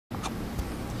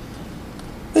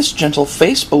This gentle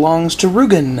face belongs to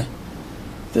Rugen.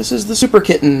 This is the super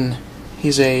kitten.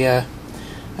 He's a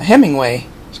Hemmingway.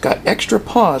 He's got extra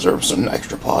paws, or some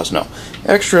extra paws, no,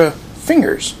 extra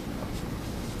fingers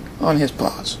on his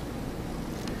paws.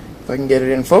 If I can get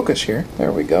it in focus here.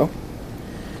 There we go.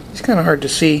 He's kind of hard to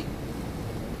see.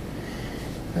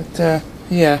 But,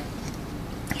 yeah.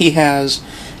 He has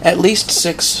at least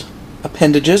 6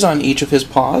 appendages on each of his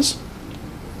paws.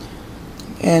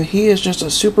 And he is just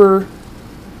a super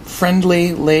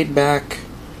friendly, laid-back,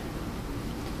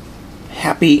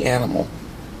 happy animal.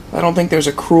 I don't think there's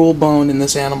a cruel bone in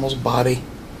this animal's body.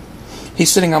 He's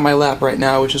sitting on my lap right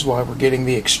now, which is why we're getting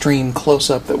the extreme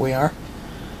close-up that we are.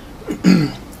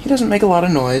 He doesn't make a lot of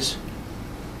noise.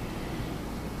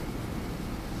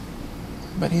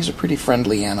 But he's a pretty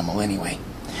friendly animal anyway.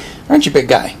 Aren't you, big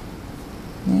guy?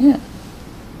 Yeah.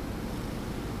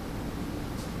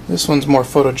 This one's more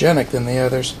photogenic than the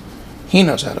others. He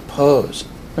knows how to pose.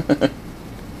 I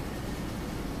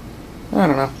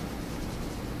don't know.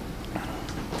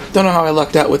 Don't know how I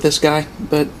lucked out with this guy,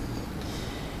 but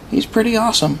he's pretty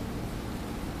awesome.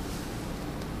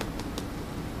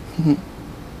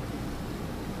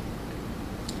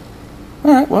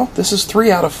 Alright, well, this is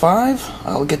 3 out of 5.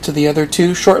 I'll get to the other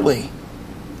 2 shortly.